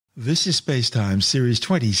This is SpaceTime Series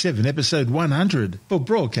 27, Episode 100, for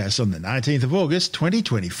broadcast on the 19th of August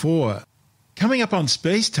 2024. Coming up on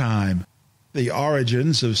SpaceTime, the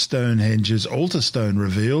origins of Stonehenge's altar stone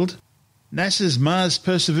revealed, NASA's Mars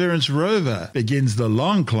Perseverance rover begins the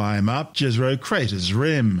long climb up Jezero crater's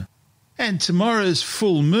rim, and tomorrow's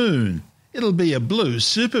full moon, it'll be a blue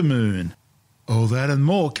supermoon. All that and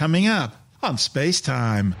more coming up on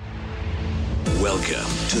SpaceTime. Welcome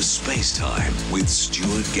to SpaceTime with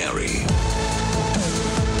Stuart Gary.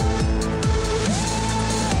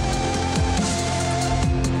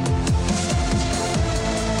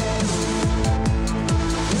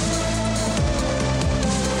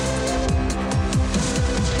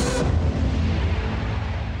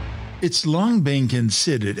 It's long been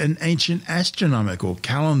considered an ancient astronomical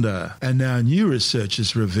calendar, and now new research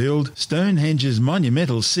has revealed Stonehenge's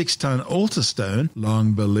monumental 6-ton altar stone,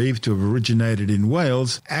 long believed to have originated in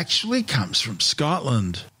Wales, actually comes from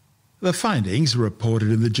Scotland. The findings, reported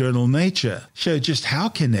in the journal Nature, show just how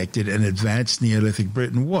connected and advanced Neolithic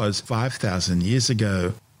Britain was 5,000 years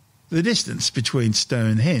ago. The distance between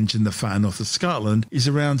Stonehenge and the far north of Scotland is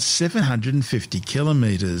around 750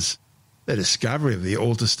 kilometres. The discovery of the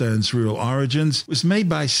altar stone's real origins was made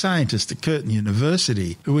by scientists at Curtin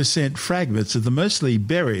University, who were sent fragments of the mostly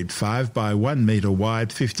buried 5 by 1 metre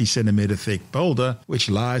wide, 50 centimetre thick boulder, which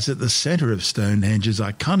lies at the centre of Stonehenge's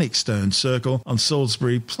iconic stone circle on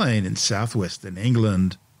Salisbury Plain in southwestern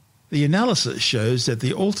England. The analysis shows that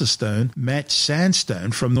the altar stone matched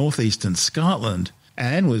sandstone from northeastern Scotland,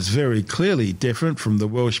 and was very clearly different from the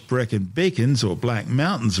Welsh Brecon Beacons or Black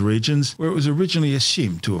Mountains regions where it was originally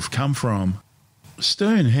assumed to have come from.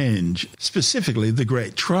 Stonehenge, specifically the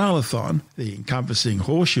Great Trilithon, the encompassing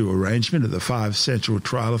horseshoe arrangement of the 5 central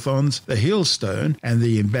trilithons, the hill stone and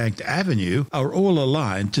the embanked avenue, are all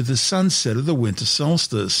aligned to the sunset of the winter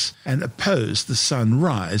solstice and oppose the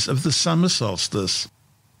sunrise of the summer solstice.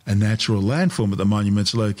 A natural landform of the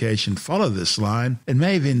monument's location followed this line and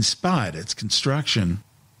may have inspired its construction.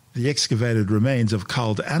 The excavated remains of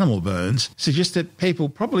culled animal bones suggest that people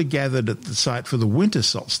probably gathered at the site for the winter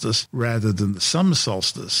solstice rather than the summer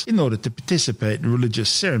solstice in order to participate in religious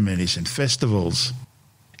ceremonies and festivals.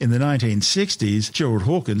 In the 1960s, Gerald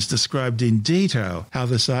Hawkins described in detail how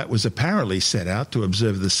the site was apparently set out to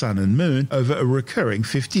observe the sun and moon over a recurring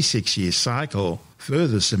 56-year cycle,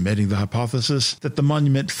 further cementing the hypothesis that the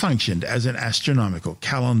monument functioned as an astronomical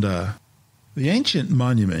calendar. The ancient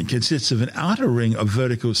monument consists of an outer ring of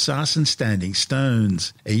vertical sarsen standing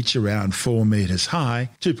stones, each around 4 metres high,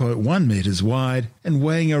 2.1 metres wide, and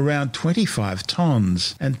weighing around 25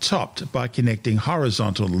 tonnes, and topped by connecting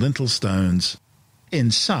horizontal lintel stones.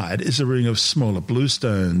 Inside is a ring of smaller blue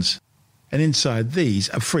stones, and inside these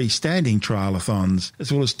are freestanding trilithons,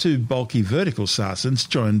 as well as 2 bulky vertical sarsens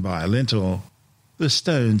joined by a lintel. The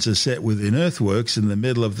stones are set within earthworks in the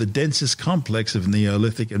middle of the densest complex of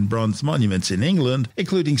Neolithic and Bronze monuments in England,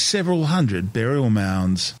 including several hundred burial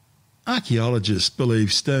mounds. Archaeologists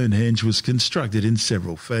believe Stonehenge was constructed in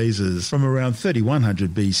several phases, from around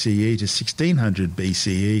 3100 BCE to 1600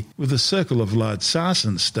 BCE, with a circle of large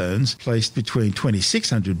sarsen stones placed between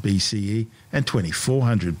 2600 BCE and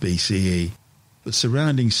 2400 BCE. The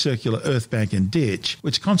surrounding circular earth bank and ditch,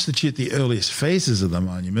 which constitute the earliest phases of the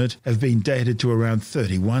monument, have been dated to around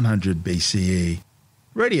 3100 BCE.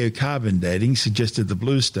 Radiocarbon dating suggested the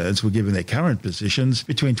blue stones were given their current positions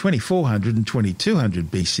between 2400 and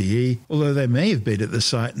 2200 BCE, although they may have been at the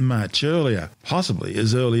site much earlier, possibly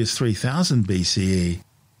as early as 3000 BCE.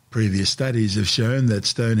 Previous studies have shown that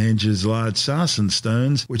Stonehenge's large sarsen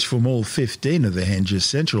stones, which form all 15 of the Henge's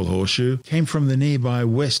central horseshoe, came from the nearby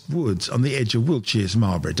West Woods on the edge of Wiltshire's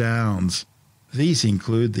Marlborough Downs. These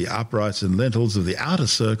include the uprights and lintels of the outer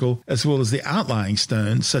circle, as well as the outlying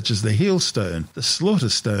stones such as the heel stone, the slaughter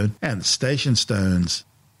stone, and the station stones.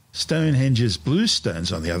 Stonehenge's blue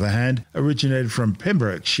stones, on the other hand, originated from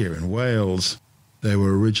Pembrokeshire in Wales. They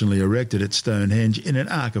were originally erected at Stonehenge in an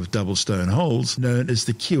arc of double stone holes known as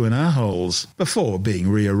the Q&R holes, before being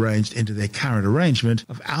rearranged into their current arrangement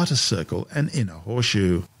of outer circle and inner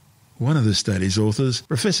horseshoe. One of the study's authors,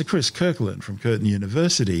 Professor Chris Kirkland from Curtin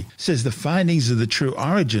University, says the findings of the true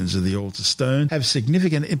origins of the altar stone have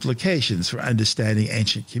significant implications for understanding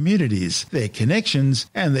ancient communities, their connections,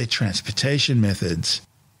 and their transportation methods.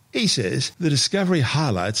 He says the discovery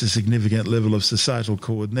highlights a significant level of societal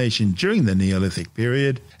coordination during the Neolithic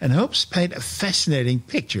period and helps paint a fascinating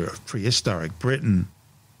picture of prehistoric Britain.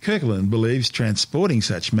 Kirkland believes transporting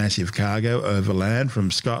such massive cargo overland from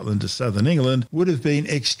Scotland to southern England would have been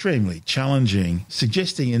extremely challenging,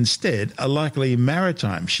 suggesting instead a likely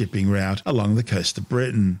maritime shipping route along the coast of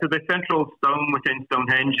Britain. So the central stone within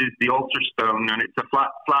Stonehenge is the altar stone, and it's a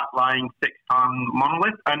flat-lying 6-ton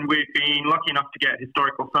monolith. And we've been lucky enough to get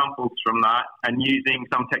historical samples from that, and using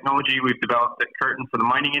some technology we've developed at Curtin for the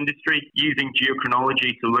mining industry, using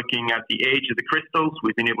geochronology to looking at the age of the crystals,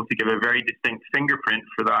 we've been able to give a very distinct fingerprint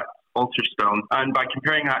for that altar stone. And by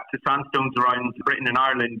comparing that to sandstones around Britain and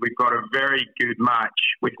Ireland, we've got a very good match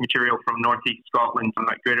with material from northeast Scotland, and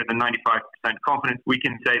at greater than 95% confidence, we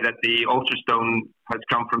can say that the altar stone has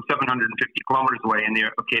come from 750 kilometres away in the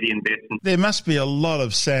Acadian Basin. There must be a lot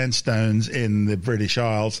of sandstones in the British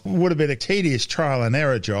Isles. Would have been a tedious trial and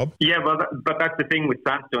error job. Yeah, but that's the thing with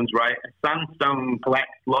sandstones, right? A sandstone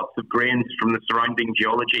collects lots of grains from the surrounding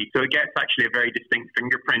geology, so it gets actually a very distinct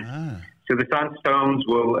fingerprint. So the sandstones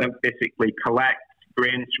will basically collect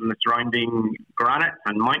grains from the surrounding granite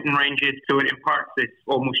and mountain ranges, so it imparts this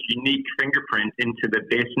almost unique fingerprint into the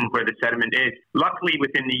basin where the sediment is. Luckily,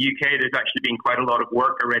 within the UK, there's actually been quite a lot of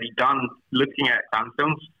work already done looking at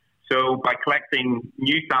sandstones. So by collecting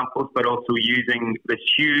new samples, but also using this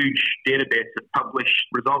huge database of published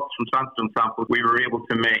results from sandstone samples, we were able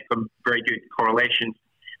to make some very good correlations.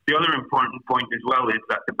 The other important point as well is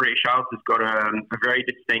that the British Isles has got a very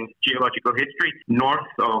distinct geological history. North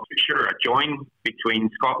of Fisher, a join between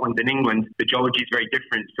Scotland and England, the geology is very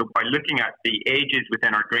different. So by looking at the ages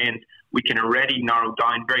within our grains, we can already narrow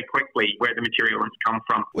down very quickly where the material has come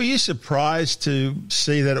from. Were you surprised to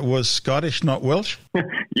see that it was Scottish, not Welsh?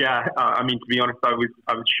 Yeah, to be honest, I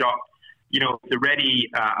was shocked. You know, it's already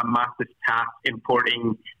a massive task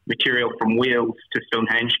importing material from Wales to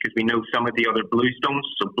Stonehenge, because we know some of the other bluestones,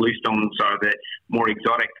 so bluestones are the more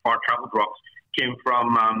exotic, far-travelled rocks, came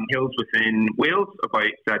from hills within Wales, about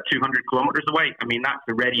 200 kilometres away. I mean, that's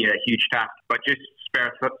already a huge task. But just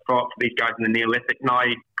spare thought for these guys in the Neolithic now,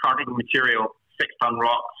 carting material, 6-ton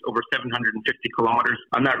rocks over 750 kilometres,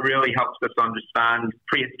 and that really helps us understand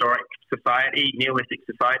prehistoric society, Neolithic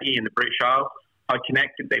society in the British Isles, how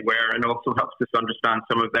connected they were, and also helps us understand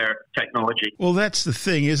some of their technology. Well, that's the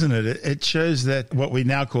thing, isn't it? It shows that what we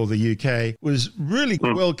now call the UK was really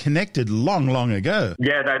well connected long, long ago.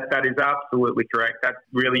 Yeah, that is absolutely correct. That's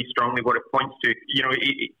really strongly what it points to. You know,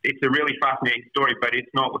 it's a really fascinating story, but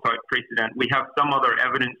it's not without precedent. We have some other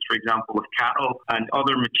evidence, for example, of cattle and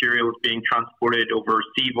other materials being transported over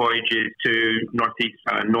sea voyages to northeast,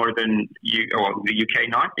 northern the UK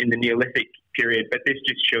now in the Neolithic period, but this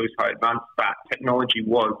just shows how advanced that technology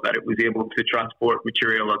was, that it was able to transport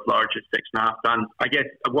material as large as 6.5 tons. I guess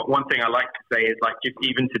one thing I like to say is, like, just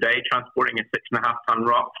even today, transporting a 6.5 ton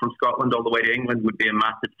rock from Scotland all the way to England would be a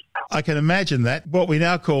massive task. I can imagine that. What we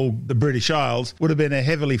now call the British Isles would have been a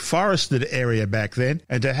heavily forested area back then,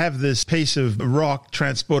 and to have this piece of rock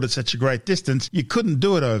transported such a great distance, you couldn't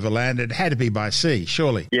do it overland. It had to be by sea,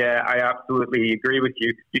 surely. Yeah, I absolutely agree with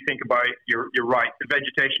you. You think about it, you're right. The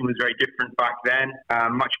vegetation was very different back then,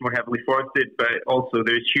 much more heavily forested, but also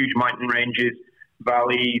there's huge mountain ranges,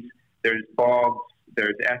 valleys, there's bogs,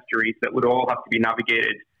 there's estuaries that would all have to be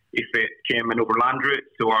navigated if it came an overland route.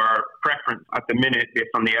 So our preference at the minute, based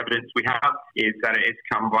on the evidence we have, is that it is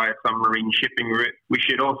come via submarine shipping route. We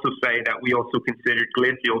should also say that we also considered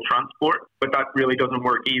glacial transport, but that really doesn't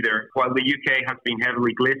work either. While the UK has been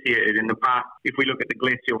heavily glaciated in the past, if we look at the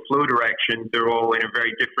glacial flow direction, they're all in a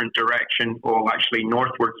very different direction, all actually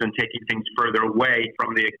northwards and taking things further away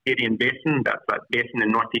from the Acadian Basin. That's that basin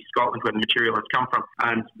in northeast Scotland where the material has come from,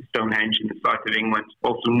 and Stonehenge in the south of England.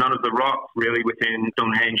 Also, none of the rocks really within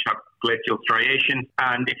Stonehenge have glacial striations,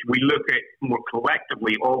 and if we look at more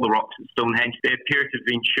collectively all the rocks at Stonehenge, they appear to have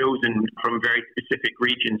been chosen from very specific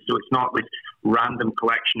regions, so it's not this random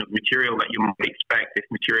collection of material that you might expect if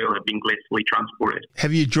material had been glacially transported.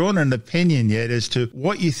 Have you drawn an opinion yet as to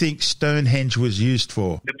what you think Stonehenge was used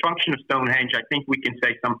for? The function of Stonehenge, I think we can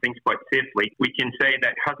say some things quite safely. We can say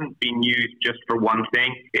that it hasn't been used just for one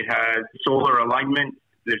thing. It has solar alignment.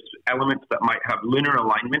 There's elements that might have lunar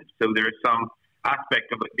alignment, so there is some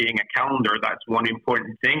aspect of it being a calendar. That's one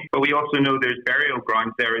important thing. But we also know there's burial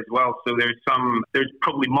grounds there as well. So there's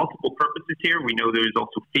probably multiple purposes here. We know there's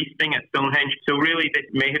also feasting at Stonehenge. So really this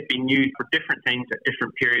may have been used for different things at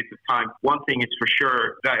different periods of time. One thing is for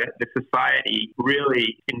sure that the society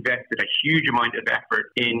really invested a huge amount of effort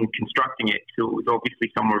in constructing it. So it was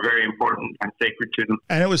obviously somewhere very important and sacred to them.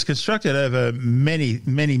 And it was constructed over many,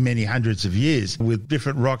 many, many hundreds of years with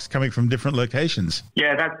different rocks coming from different locations.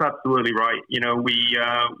 Yeah, that's absolutely right. You know, we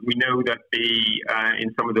know that in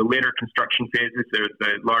some of the later construction phases, there's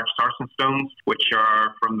the large sarsen stones, which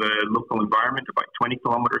are from the local environment about 20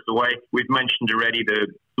 kilometers away. We've mentioned already the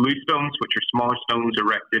blue stones, which are smaller stones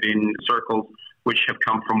erected in circles, which have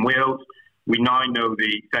come from Wales. We now know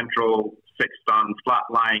the central 6-ton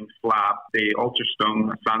flat-lying slab, the altar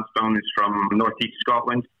stone, sandstone, is from northeast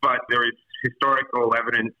Scotland, but there is historical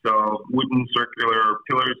evidence of wooden circular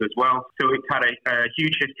pillars as well. So it's had a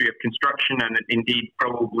huge history of construction and indeed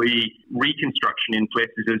probably reconstruction in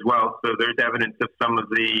places as well. So there's evidence of some of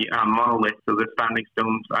the monoliths, so the standing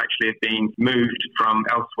stones actually have been moved from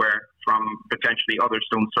elsewhere, from potentially other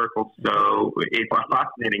stone circles. So it's a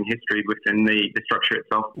fascinating history within the structure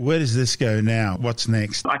itself. Where does this go now? What's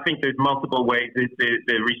next? I think there's multiple ways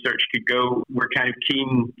the research could go. We're kind of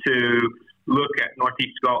keen to look at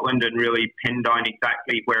northeast Scotland and really pin down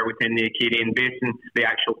exactly where within the Acadian Basin the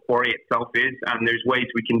actual quarry itself is. And there's ways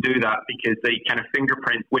we can do that because the kind of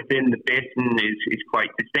fingerprint within the basin is quite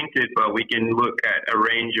distinctive, but we can look at a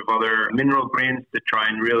range of other mineral grains to try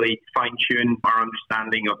and really fine-tune our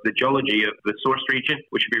understanding of the geology of the source region,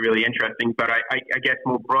 which would be really interesting. But I guess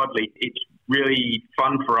more broadly, it's really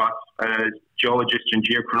fun for us as geologists and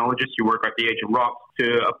geochronologists who work at the age of rocks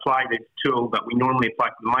to apply this tool that we normally apply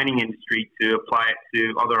to the mining industry to apply it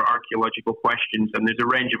to other archaeological questions. And there's a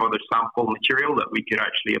range of other sample material that we could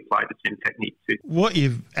actually apply the same technique to. What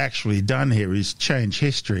you've actually done here is change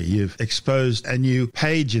history. You've exposed a new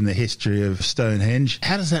page in the history of Stonehenge.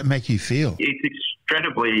 How does that make you feel? It's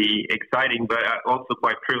incredibly exciting, but also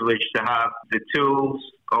quite privileged to have the tools.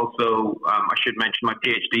 Also, I should mention my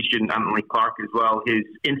PhD student, Anthony Clark, as well. His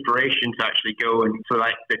inspiration to actually go and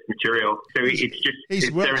select this material. So it's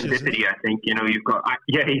Welsh, serendipity, I think. You've got...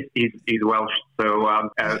 Yeah, he's Welsh. So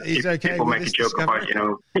he's okay people make a joke about,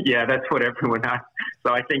 yeah, that's what everyone has.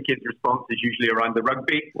 So I think his response is usually around the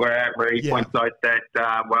rugby, where he points out that,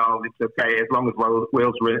 well, it's okay. As long as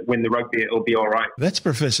Wales win the rugby, it'll be all right. That's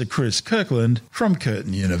Professor Chris Kirkland from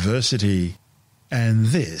Curtin University. And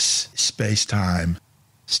this is SpaceTime.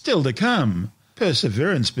 Still to come,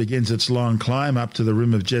 Perseverance begins its long climb up to the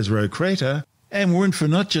rim of Jezero crater, and we're in for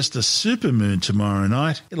not just a supermoon tomorrow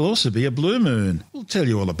night, it'll also be a blue moon. We'll tell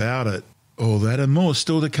you all about it. All that and more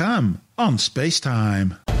still to come on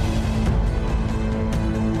SpaceTime.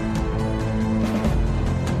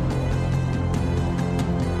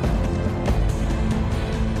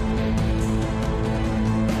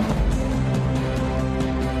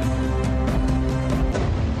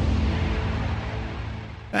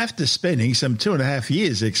 After spending some 2.5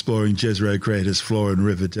 years exploring Jezero crater's floor and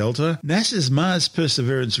river delta, NASA's Mars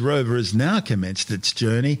Perseverance rover has now commenced its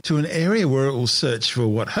journey to an area where it will search for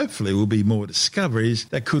what hopefully will be more discoveries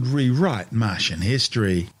that could rewrite Martian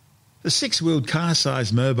history. The 6-wheeled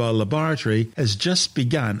car-sized mobile laboratory has just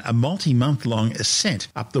begun a multi-month-long ascent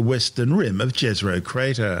up the western rim of Jezero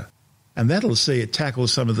crater, and that'll see it tackle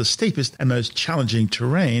some of the steepest and most challenging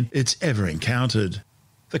terrain it's ever encountered.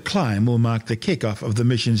 The climb will mark the kickoff of the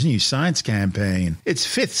mission's new science campaign, its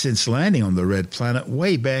 5th since landing on the Red Planet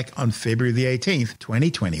way back on February the 18th,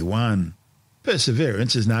 2021.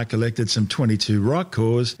 Perseverance has now collected some 22 rock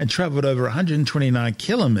cores and travelled over 129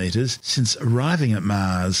 kilometres since arriving at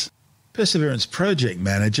Mars. Perseverance project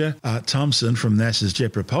manager Art Thompson from NASA's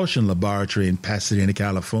Jet Propulsion Laboratory in Pasadena,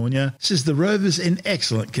 California, says the rover's in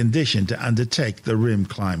excellent condition to undertake the rim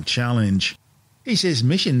climb challenge. He says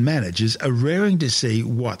mission managers are raring to see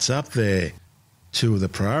what's up there. 2 of the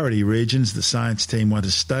priority regions the science team want to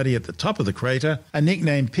study at the top of the crater are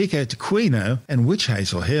nicknamed Pico Tequino and Witch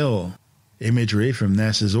Hazel Hill. Imagery from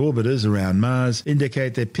NASA's orbiters around Mars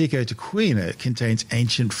indicate that Pico Tequino contains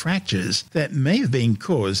ancient fractures that may have been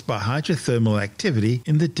caused by hydrothermal activity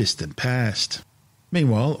in the distant past.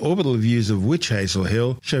 Meanwhile, orbital views of Witch Hazel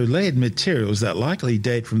Hill show layered materials that likely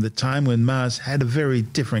date from the time when Mars had a very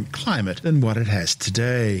different climate than what it has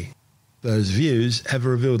today. Those views have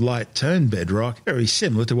revealed light-toned bedrock very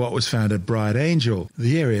similar to what was found at Bright Angel,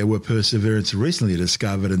 the area where Perseverance recently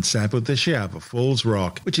discovered and sampled the Schiappa Falls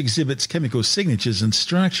rock, which exhibits chemical signatures and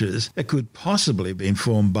structures that could possibly have been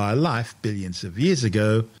formed by life billions of years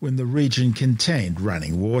ago when the region contained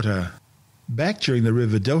running water. Back during the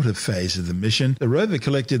river delta phase of the mission, the rover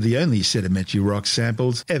collected the only sedimentary rock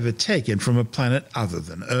samples ever taken from a planet other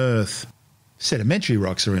than Earth. Sedimentary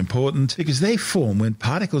rocks are important because they form when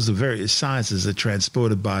particles of various sizes are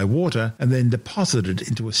transported by water and then deposited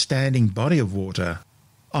into a standing body of water.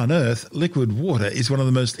 On Earth, liquid water is one of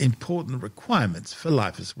the most important requirements for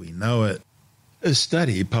life as we know it. A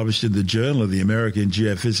study published in the Journal of the American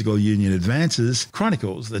Geophysical Union Advances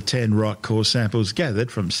chronicles the 10 rock core samples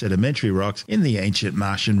gathered from sedimentary rocks in the ancient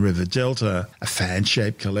Martian River Delta, a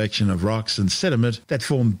fan-shaped collection of rocks and sediment that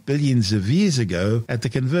formed billions of years ago at the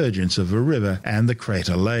convergence of a river and the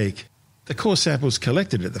crater lake. The core samples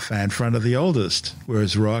collected at the fan front are the oldest,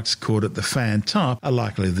 whereas rocks caught at the fan top are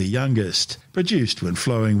likely the youngest, produced when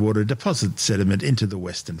flowing water deposits sediment into the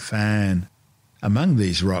western fan. Among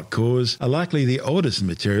these rock cores are likely the oldest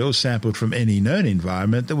materials sampled from any known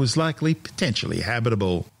environment that was likely potentially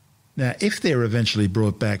habitable. Now, if they're eventually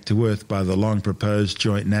brought back to Earth by the long-proposed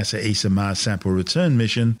joint NASA-ESA Mars Sample Return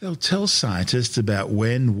mission, they'll tell scientists about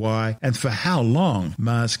when, why, and for how long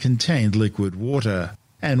Mars contained liquid water,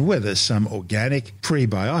 and whether some organic,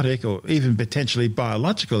 prebiotic, or even potentially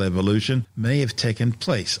biological evolution may have taken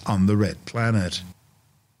place on the red planet.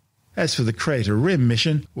 As for the Crater Rim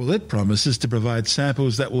mission, well, it promises to provide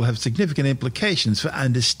samples that will have significant implications for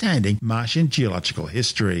understanding Martian geological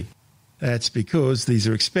history. That's because these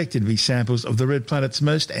are expected to be samples of the red planet's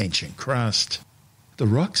most ancient crust. The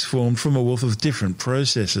rocks formed from a wealth of different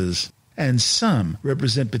processes, and some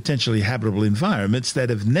represent potentially habitable environments that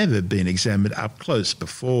have never been examined up close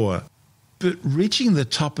before. But reaching the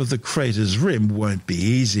top of the crater's rim won't be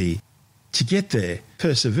easy. To get there,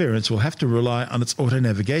 Perseverance will have to rely on its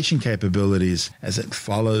auto-navigation capabilities as it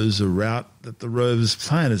follows a route that the rover's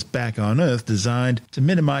planners back on Earth designed to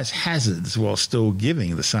minimize hazards while still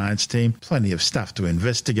giving the science team plenty of stuff to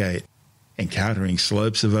investigate. Encountering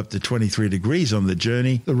slopes of up to 23 degrees on the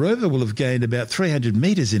journey, the rover will have gained about 300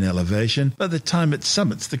 meters in elevation by the time it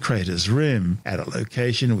summits the crater's rim, at a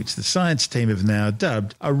location which the science team have now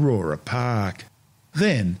dubbed Aurora Park.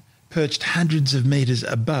 Then, perched hundreds of meters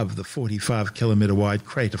above the 45-kilometer-wide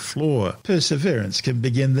crater floor, Perseverance can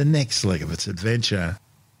begin the next leg of its adventure.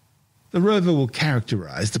 The rover will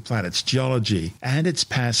characterize the planet's geology and its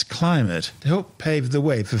past climate to help pave the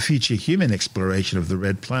way for future human exploration of the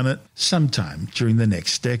red planet sometime during the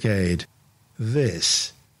next decade.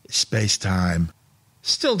 This is SpaceTime.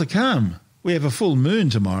 Still to come, we have a full moon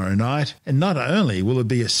tomorrow night, and not only will it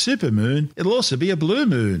be a supermoon, it'll also be a blue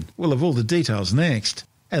moon. We'll have all the details next.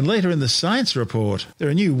 And later in the science report, there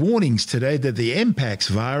are new warnings today that the Mpox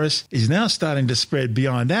virus is now starting to spread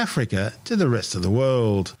beyond Africa to the rest of the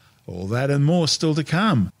world. All that and more still to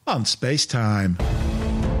come on SpaceTime.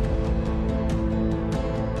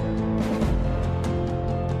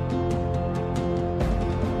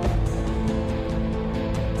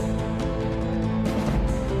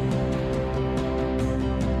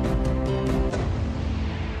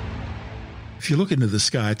 If you look into the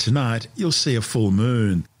sky tonight, you'll see a full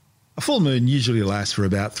moon. A full moon usually lasts for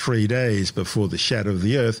about 3 days before the shadow of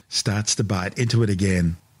the Earth starts to bite into it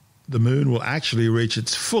again. The moon will actually reach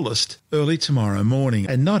its fullest early tomorrow morning,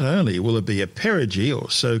 and not only will it be a perigee or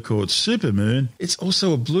so-called supermoon, it's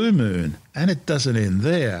also a blue moon, and it doesn't end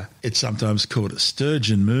there. It's sometimes called a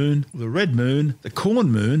sturgeon moon, the red moon, the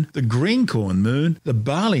corn moon, the green corn moon, the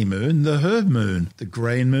barley moon, the herb moon, the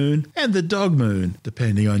grain moon, and the dog moon,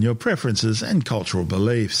 depending on your preferences and cultural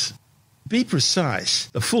beliefs. Be precise,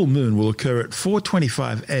 the full moon will occur at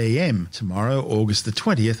 4:25 a.m. tomorrow, August the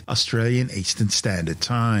 20th, Australian Eastern Standard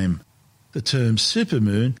Time. The term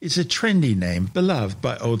supermoon is a trendy name beloved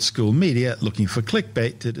by old-school media looking for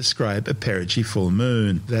clickbait to describe a perigee full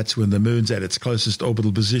moon. That's when the moon's at its closest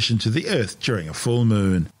orbital position to the Earth during a full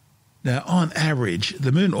moon. Now, on average,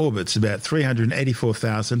 the moon orbits about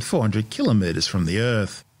 384,400 kilometres from the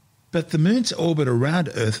Earth. But the moon's orbit around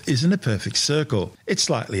Earth isn't a perfect circle. It's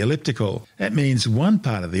slightly elliptical. That means one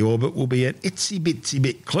part of the orbit will be an itsy-bitsy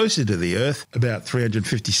bit closer to the Earth, about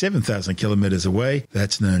 357,000 kilometres away.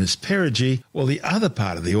 That's known as perigee, while the other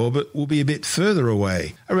part of the orbit will be a bit further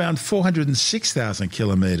away, around 406,000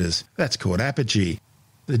 kilometres. That's called apogee.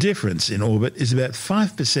 The difference in orbit is about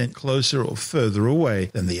 5% closer or further away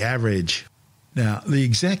than the average. Now, the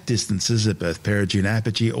exact distances at both perigee and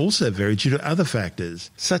apogee also vary due to other factors,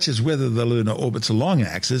 such as whether the lunar orbit's long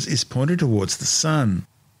axis is pointed towards the Sun.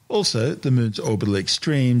 Also, the moon's orbital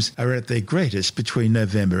extremes are at their greatest between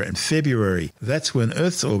November and February. That's when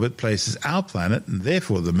Earth's orbit places our planet, and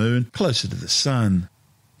therefore the moon, closer to the Sun.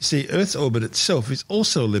 You see, Earth's orbit itself is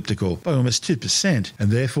also elliptical by almost 2%, and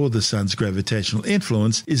therefore the Sun's gravitational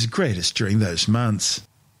influence is greatest during those months.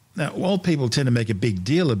 Now, while people tend to make a big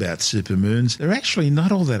deal about supermoons, they're actually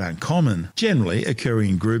not all that uncommon, generally occurring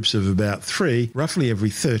in groups of about 3, roughly every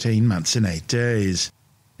 13 months and 8 days.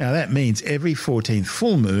 Now, that means every 14th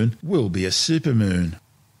full moon will be a supermoon.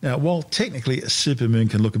 Now, while technically a supermoon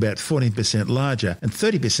can look about 14% larger and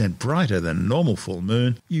 30% brighter than a normal full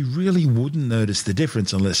moon, you really wouldn't notice the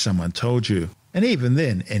difference unless someone told you. And even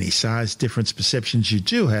then, any size difference perceptions you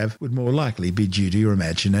do have would more likely be due to your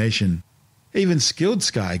imagination. Even skilled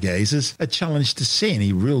sky gazers are challenged to see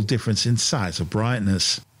any real difference in size or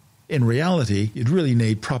brightness. In reality, you'd really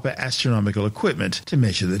need proper astronomical equipment to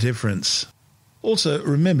measure the difference. Also,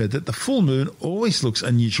 remember that the full moon always looks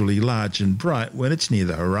unusually large and bright when it's near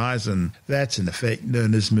the horizon. That's an effect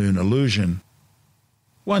known as moon illusion.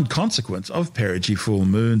 One consequence of perigee full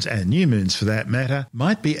moons, and new moons for that matter,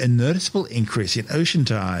 might be a noticeable increase in ocean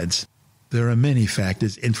tides. There are many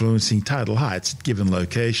factors influencing tidal heights at given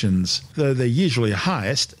locations, though they're usually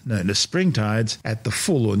highest, known as spring tides, at the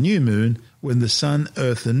full or new moon when the sun,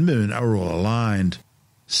 earth and moon are all aligned.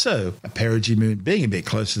 So, a perigee moon being a bit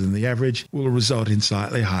closer than the average will result in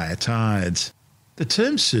slightly higher tides. The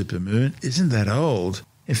term supermoon isn't that old.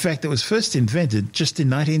 In fact, it was first invented just in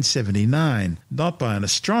 1979, not by an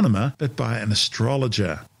astronomer, but by an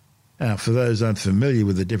astrologer. Now, for those unfamiliar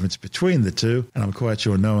with the difference between the two, and I'm quite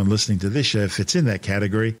sure no one listening to this show fits in that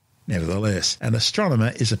category, nevertheless, an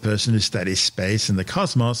astronomer is a person who studies space and the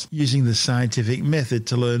cosmos using the scientific method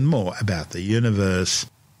to learn more about the universe.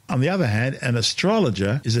 On the other hand, an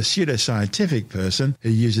astrologer is a pseudoscientific person who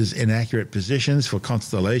uses inaccurate positions for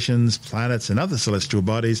constellations, planets and other celestial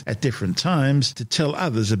bodies at different times to tell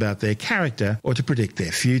others about their character or to predict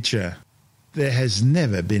their future. There has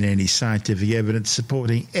never been any scientific evidence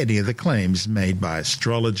supporting any of the claims made by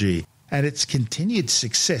astrology, and its continued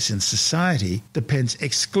success in society depends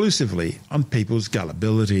exclusively on people's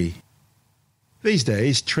gullibility. These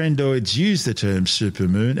days, trendoids use the term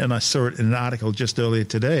supermoon, and I saw it in an article just earlier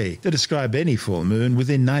today, to describe any full moon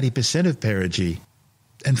within 90% of perigee.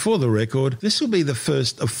 And for the record, this will be the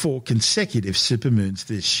first of 4 consecutive supermoons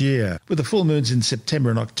this year, with the full moons in September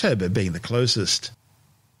and October being the closest.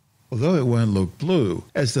 Although it won't look blue,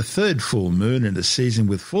 as the third full moon in a season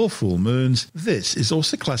with 4 full moons, this is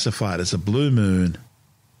also classified as a blue moon.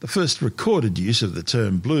 The first recorded use of the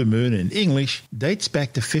term blue moon in English dates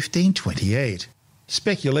back to 1528.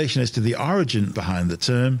 Speculation as to the origin behind the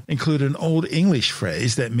term include an Old English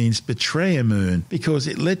phrase that means betrayer moon because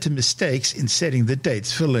it led to mistakes in setting the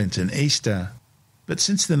dates for Lent and Easter. But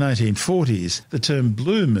since the 1940s, the term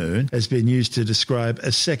blue moon has been used to describe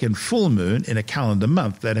a second full moon in a calendar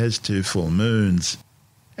month that has 2 full moons.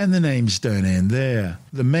 And the names don't end there.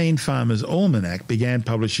 The Maine Farmer's Almanac began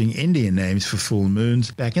publishing Indian names for full moons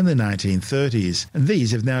back in the 1930s, and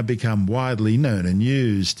these have now become widely known and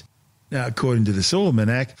used. Now, according to this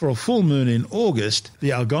almanac, for a full moon in August,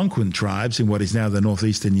 the Algonquin tribes in what is now the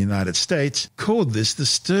northeastern United States called this the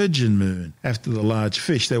sturgeon moon, after the large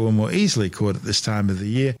fish that were more easily caught at this time of the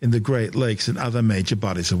year in the Great Lakes and other major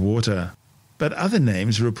bodies of water. But other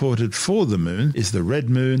names reported for the moon is the red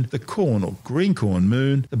moon, the corn or green corn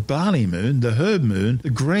moon, the barley moon, the herb moon,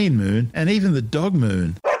 the grain moon, and even the dog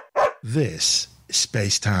moon. This is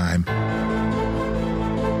SpaceTime.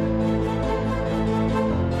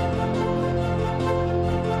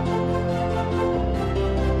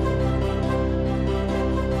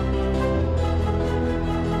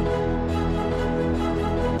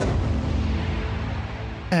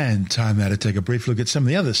 And time now to take a brief look at some of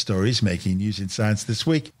the other stories making news in science this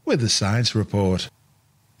week with the Science Report.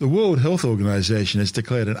 The World Health Organization has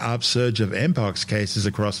declared an upsurge of Mpox cases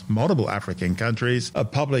across multiple African countries a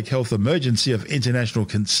public health emergency of international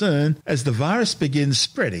concern as the virus begins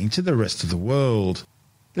spreading to the rest of the world.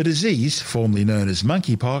 The disease, formerly known as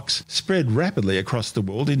monkeypox, spread rapidly across the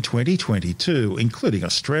world in 2022, including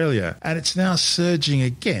Australia, and it's now surging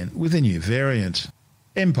again with a new variant.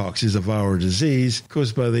 Mpox is a viral disease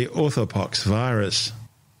caused by the orthopox virus.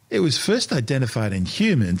 It was first identified in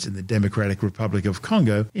humans in the Democratic Republic of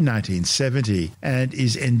Congo in 1970 and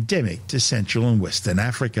is endemic to Central and Western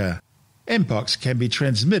Africa. Mpox can be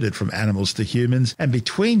transmitted from animals to humans and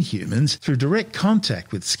between humans through direct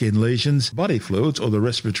contact with skin lesions, body fluids, or the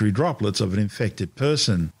respiratory droplets of an infected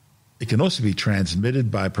person. It can also be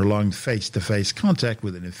transmitted by prolonged face-to-face contact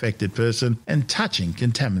with an infected person and touching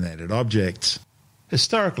contaminated objects.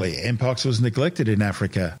 Historically, Mpox was neglected in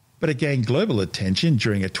Africa, but it gained global attention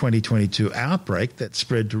during a 2022 outbreak that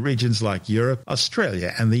spread to regions like Europe,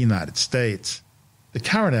 Australia and the United States. The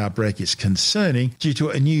current outbreak is concerning due to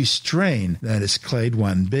a new strain known as Clade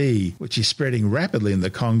 1b, which is spreading rapidly in the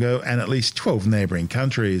Congo and at least 12 neighbouring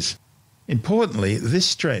countries. Importantly, this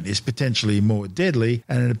strain is potentially more deadly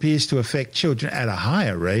and it appears to affect children at a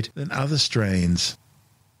higher rate than other strains.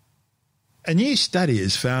 A new study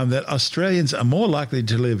has found that Australians are more likely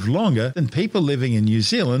to live longer than people living in New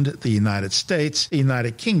Zealand, the United States, the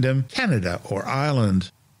United Kingdom, Canada or Ireland.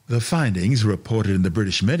 The findings, reported in the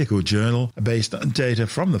British Medical Journal, are based on data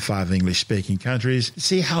from the 5 English-speaking countries to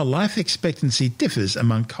see how life expectancy differs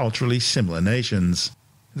among culturally similar nations.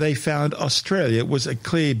 They found Australia was a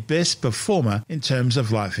clear best performer in terms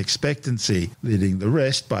of life expectancy, leading the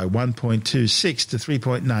rest by 1.26 to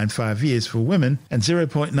 3.95 years for women and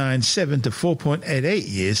 0.97 to 4.88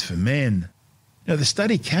 years for men. Now, the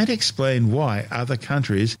study can't explain why other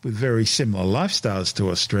countries with very similar lifestyles to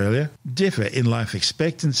Australia differ in life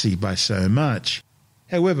expectancy by so much.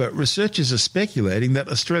 However, researchers are speculating that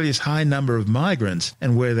Australia's high number of migrants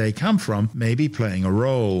and where they come from may be playing a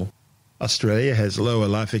role. Australia has lower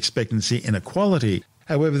life expectancy inequality.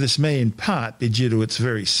 However, this may in part be due to its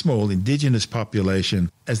very small Indigenous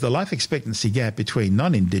population, as the life expectancy gap between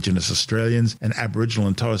non-Indigenous Australians and Aboriginal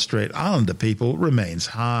and Torres Strait Islander people remains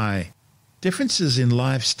high. Differences in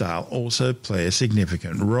lifestyle also play a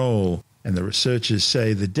significant role, and the researchers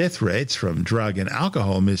say the death rates from drug and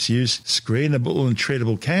alcohol misuse, screenable and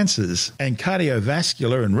treatable cancers, and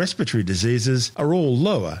cardiovascular and respiratory diseases are all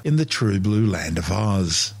lower in the true blue land of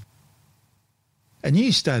Oz. A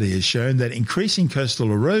new study has shown that increasing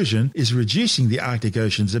coastal erosion is reducing the Arctic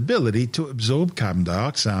Ocean's ability to absorb carbon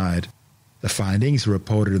dioxide. The findings,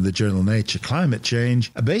 reported in the journal Nature Climate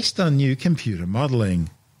Change, are based on new computer modelling.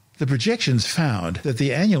 The projections found that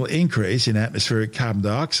the annual increase in atmospheric carbon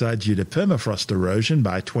dioxide due to permafrost erosion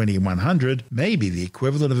by 2100 may be the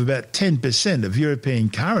equivalent of about 10% of European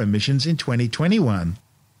car emissions in 2021.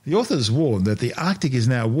 The authors warn that the Arctic is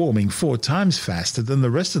now warming 4 times faster than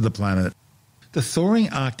the rest of the planet. The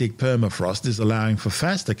thawing Arctic permafrost is allowing for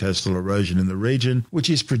faster coastal erosion in the region, which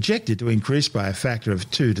is projected to increase by a factor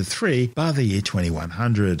of 2 to 3 by the year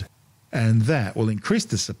 2100. And that will increase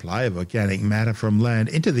the supply of organic matter from land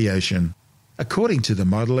into the ocean. According to the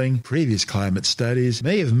modelling, previous climate studies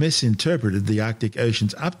may have misinterpreted the Arctic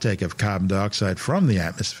Ocean's uptake of carbon dioxide from the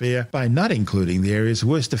atmosphere by not including the areas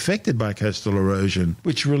worst affected by coastal erosion,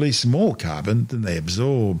 which release more carbon than they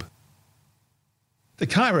absorb. The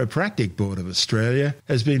Chiropractic Board of Australia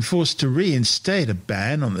has been forced to reinstate a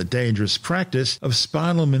ban on the dangerous practice of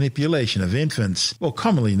spinal manipulation of infants, or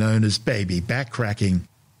commonly known as baby back cracking.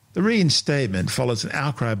 The reinstatement follows an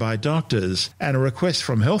outcry by doctors and a request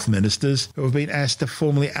from health ministers who have been asked to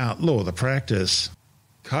formally outlaw the practice.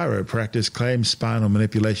 Chiropractors claim spinal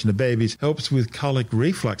manipulation of babies helps with colic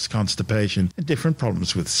reflux constipation and different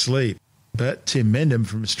problems with sleep. But Tim Mendham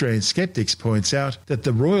from Australian Skeptics points out that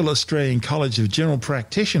the Royal Australian College of General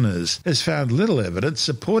Practitioners has found little evidence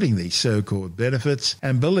supporting these so-called benefits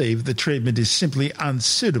and believe the treatment is simply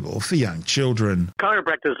unsuitable for young children.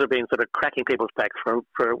 Chiropractors have been sort of cracking people's backs for a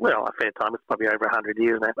fair time. It's probably over 100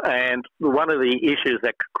 years now. And one of the issues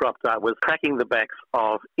that cropped up was cracking the backs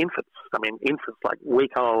of infants. I mean, infants like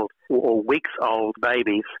week-old or weeks-old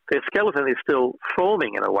babies. Their skeleton is still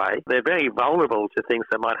forming in a way. They're very vulnerable to things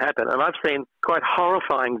that might happen. And I've seen quite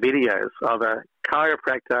horrifying videos of a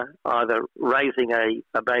chiropractor either raising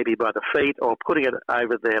a baby by the feet or putting it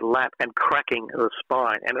over their lap and cracking the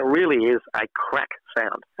spine. And it really is a crack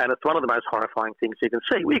sound. And it's one of the most horrifying things you can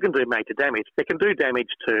see. Well, you can do major damage. It can do damage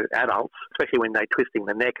to adults, especially when they're twisting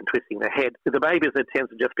the neck and twisting the head. With the babies, it tends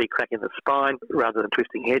to just be cracking the spine rather than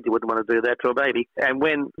twisting head. You wouldn't want to do that to a baby. And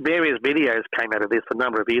when various videos came out of this a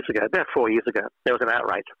number of years ago, about 4 years ago, there was an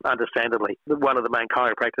outrage, understandably. One of the main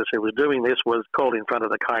chiropractors who was doing this was called in front of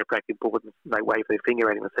the chiropractic board and they waved their finger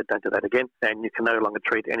at him and said, "Don't do that again, and you can no longer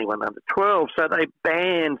treat anyone under 12. So they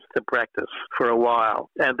banned the practice for a while.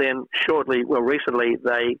 And then recently,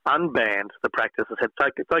 they unbanned the practice and said,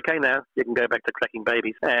 it's okay now, you can go back to cracking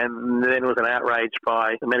babies. And then there was an outrage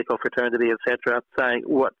by the medical fraternity, etc., saying,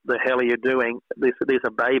 what the hell are you doing? These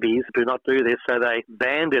are babies, do not do this. So they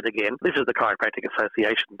banned it again. This is the Chiropractic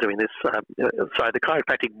Association doing this. The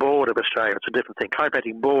Chiropractic Board of Australia, it's a different thing.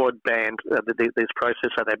 Chiropractic Board banned this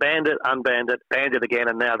process, so they banned it, unbanned it, banned it again,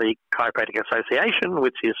 and now the Chiropractic Association,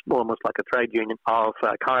 which is almost like a trade union of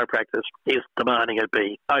chiropractors, is demanding it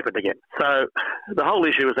be opened again. So the whole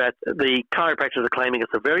issue is that the chiropractors are claiming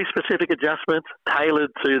it's a very specific adjustment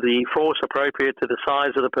tailored to the force appropriate to the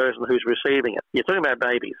size of the person who's receiving it. You're talking about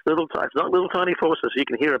babies, it's not little tiny forces. You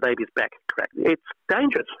can hear a baby's back crack. It's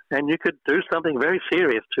dangerous, and you could do something very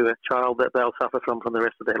serious to a child that they'll suffer from the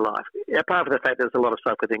rest of their life. Apart from the fact there's a lot of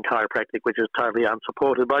stuff within chiropractic which is totally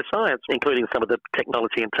unsupported by science, including some of the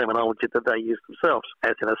technology and terminology that they use themselves,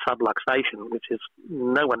 as in a subluxation, which is,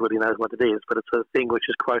 no one really knows what it is, but it's a thing which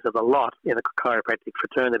is quoted a lot in the chiropractic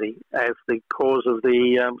fraternity as the cause of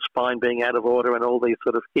the spine being out of order and all these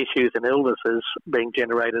sort of issues and illnesses being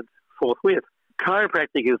generated forthwith.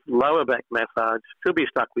 Chiropractic is lower back massage. Still be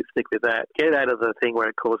stick with that. Get out of the thing where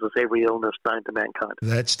it causes every illness known to mankind.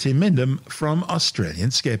 That's Tim Mindham from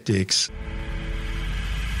Australian Skeptics.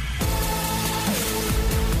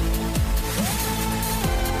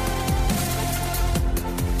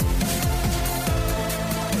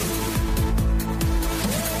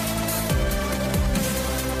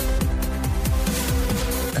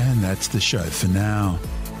 And that's the show for now.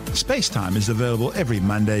 SpaceTime is available every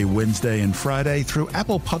Monday, Wednesday and Friday through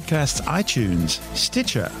Apple Podcasts, iTunes,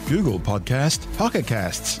 Stitcher, Google Podcast, Pocket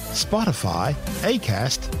Casts, Spotify,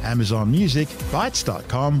 Acast, Amazon Music,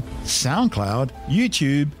 Bytes.com, SoundCloud,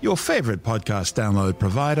 YouTube, your favourite podcast download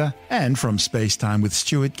provider, and from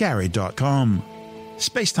spacetimewithstuartgary.com.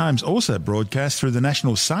 SpaceTime's also broadcast through the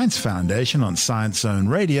National Science Foundation on Science Zone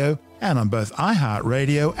Radio and on both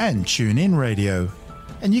iHeartRadio and TuneIn Radio.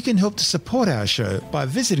 And you can help to support our show by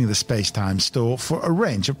visiting the SpaceTime store for a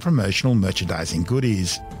range of promotional merchandising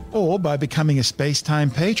goodies. Or by becoming a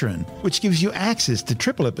SpaceTime patron, which gives you access to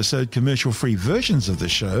triple episode commercial-free versions of the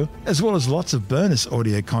show, as well as lots of bonus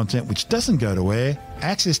audio content which doesn't go to air,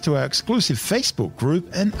 access to our exclusive Facebook group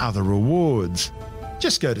and other rewards.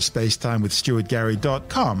 Just go to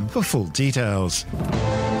spacetimewithstuartgary.com for full details.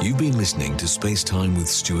 You've been listening to SpaceTime with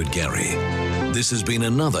Stuart Gary. This has been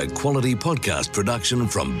another quality podcast production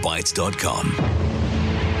from Bytes.com.